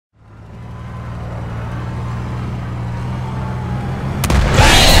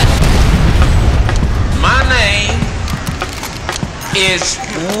is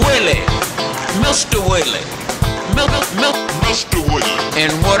Willie, Mr. Willie. Mr. Willie.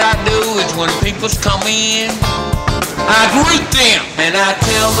 And what I do is when people come in, I greet them and I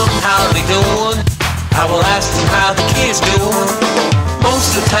tell them how they doing. I will ask them how the kids doing.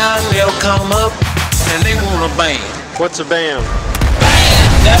 Most of the time they'll come up and they want a band. What's a band?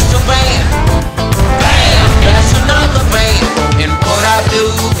 Band, that's the band. Band, that's another band. And what I do,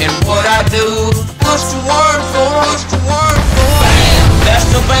 what's the word for? What's the word for? Band, that's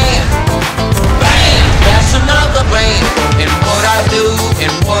the band. Band, that's another band. And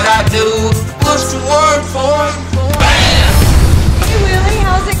what I do, what's the word for? Band. Hey Willie,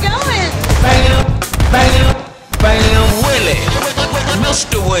 how's it going? Bam, bam, bam, Willie,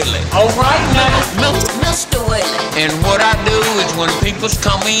 Mr. Willie. All right now, Mr. Willie. And what I do is when people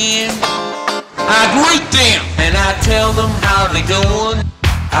come in, I greet them and I tell them how they doing.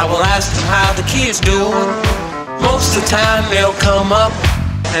 I will ask them how the kids doing. Most of the time they'll come up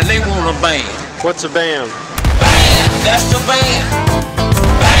and they want a band. What's a band? Band, that's the band.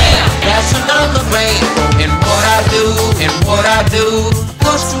 Band, that's another band. And what I do,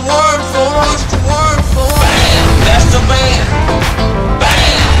 what's the word for? What's the word for? Band, that's the band.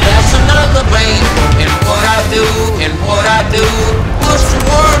 Band, that's another band. And what I do,